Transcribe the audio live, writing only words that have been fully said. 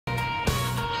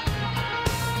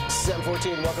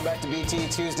7:14, welcome back to BT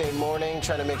Tuesday morning,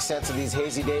 trying to make sense of these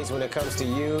hazy days when it comes to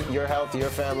you, your health,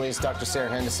 your families. Dr. Sarah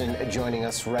Henderson joining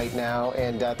us right now,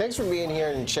 and thanks for being here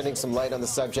and shedding some light on the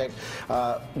subject.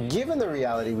 Given the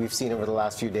reality we've seen over the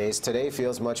last few days, today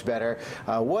feels much better.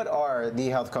 What are the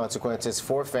health consequences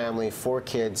for family, for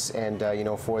kids, and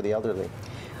for the elderly?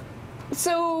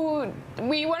 So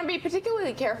we want to be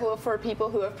particularly careful for people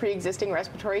who have pre-existing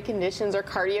respiratory conditions or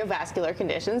cardiovascular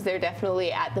conditions. They're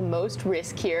definitely at the most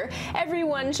risk here.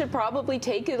 Everyone should probably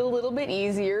take it a little bit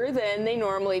easier than they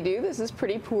normally do. This is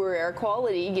pretty poor air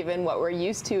quality given what we're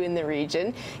used to in the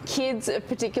region. Kids of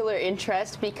particular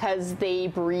interest because they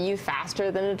breathe faster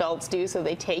than adults do, so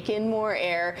they take in more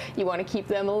air. You want to keep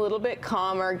them a little bit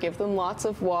calmer, give them lots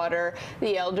of water.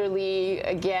 The elderly,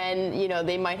 again,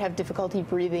 they might have difficulty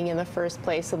breathing in the first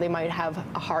place, so they might have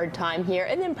a hard time here.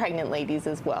 And then pregnant ladies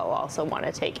as well also want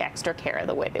to take extra care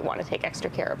the way they want to take extra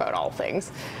care about all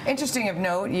things. Interesting of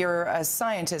note, you're a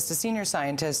scientist, a senior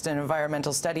scientist in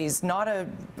environmental studies, not a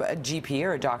GP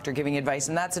or a doctor giving advice,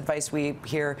 and that's advice we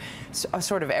hear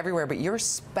sort of everywhere, but you're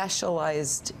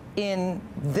specialized in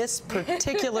this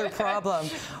particular problem,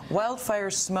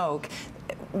 wildfire smoke.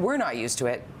 We're not used to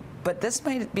it, but this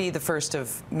might be the first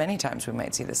of many times we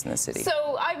might see this in the city.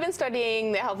 So I've been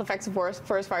studying the health effects of forest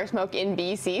fire smoke in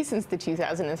BC since the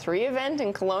 2003 event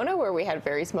in Kelowna, where we had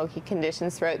very smoky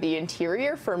conditions throughout the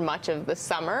interior for much of the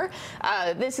summer.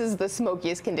 This is the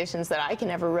smokiest conditions that I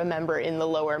can ever remember in the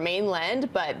Lower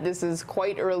Mainland, but this is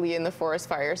quite early in the forest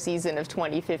fire season of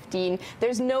 2015.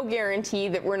 There's no guarantee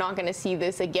that we're not going to see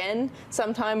this again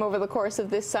sometime over the course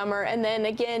of this summer, and then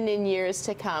again in years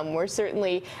to come. We're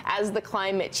certainly, as the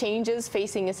climate changes,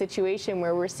 facing a situation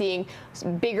where we're seeing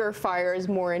bigger fires,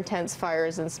 more intense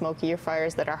fires, and smokier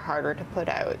fires that are harder to put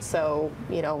out. So,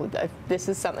 this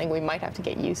is something we might have to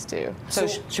get used to. So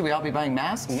should we all be buying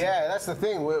masks? Yeah, that's the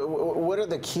thing. What are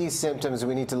the key symptoms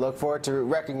we need to look for to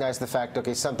recognize the fact,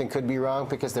 okay, something could be wrong,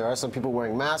 because there are some people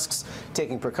wearing masks,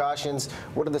 taking precautions.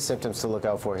 What are the symptoms to look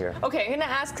out for here? Okay, I'm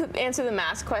going to answer the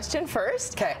mask question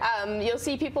first. Okay. You'll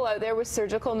see people out there with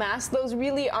surgical masks. Those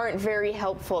really aren't very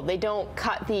helpful. They don't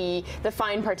cut the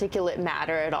fine particulate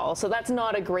matter at all. So that's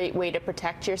not a great way to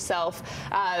protect yourself,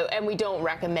 and we don't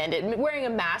recommend it. Wearing a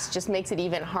mask just makes it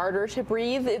even harder to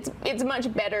breathe. It's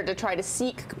much better to try to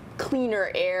seek cleaner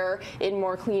air in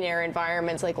more clean air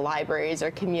environments like libraries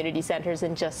or community centers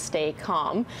and just stay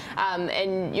calm.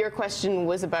 And your question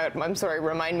was about, I'm sorry,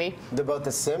 remind me. About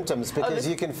the symptoms, because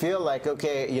you can feel like,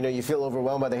 okay, you feel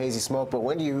overwhelmed by the hazy smoke, but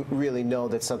when do you really know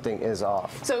that something is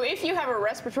off? So if you have a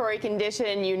respiratory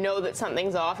condition, you know that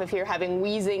something's off. If you're having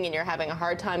wheezing and you're having a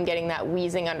hard time getting that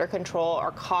wheezing under control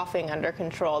or coughing under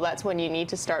control, that's when you need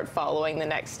to start following the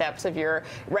next steps of your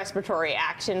respiratory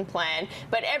action plan.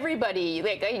 But everybody,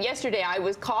 like yesterday I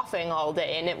was coughing all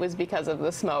day and it was because of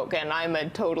the smoke, and I'm a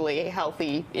totally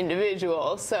healthy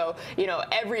individual. So,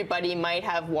 everybody might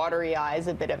have watery eyes,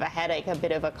 a bit of a headache, a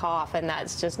bit of a cough, and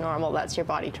that's just normal. That's your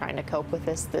body trying to cope with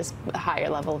this higher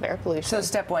level of air pollution. So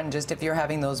step one, just if you're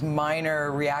having those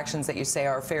minor reactions that you say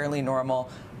are fairly normal,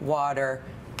 water,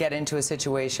 get into a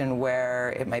situation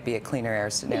where it might be a cleaner air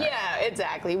scenario. Yeah,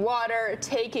 exactly. Water,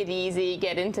 take it easy,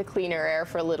 get into cleaner air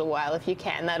for a little while if you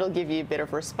can. That'll give you a bit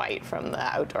of respite from the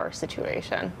outdoor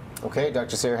situation. Okay,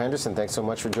 Dr. Sarah Henderson, thanks so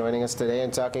much for joining us today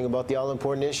and talking about the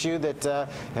all-important issue that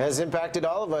has impacted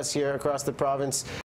all of us here across the province.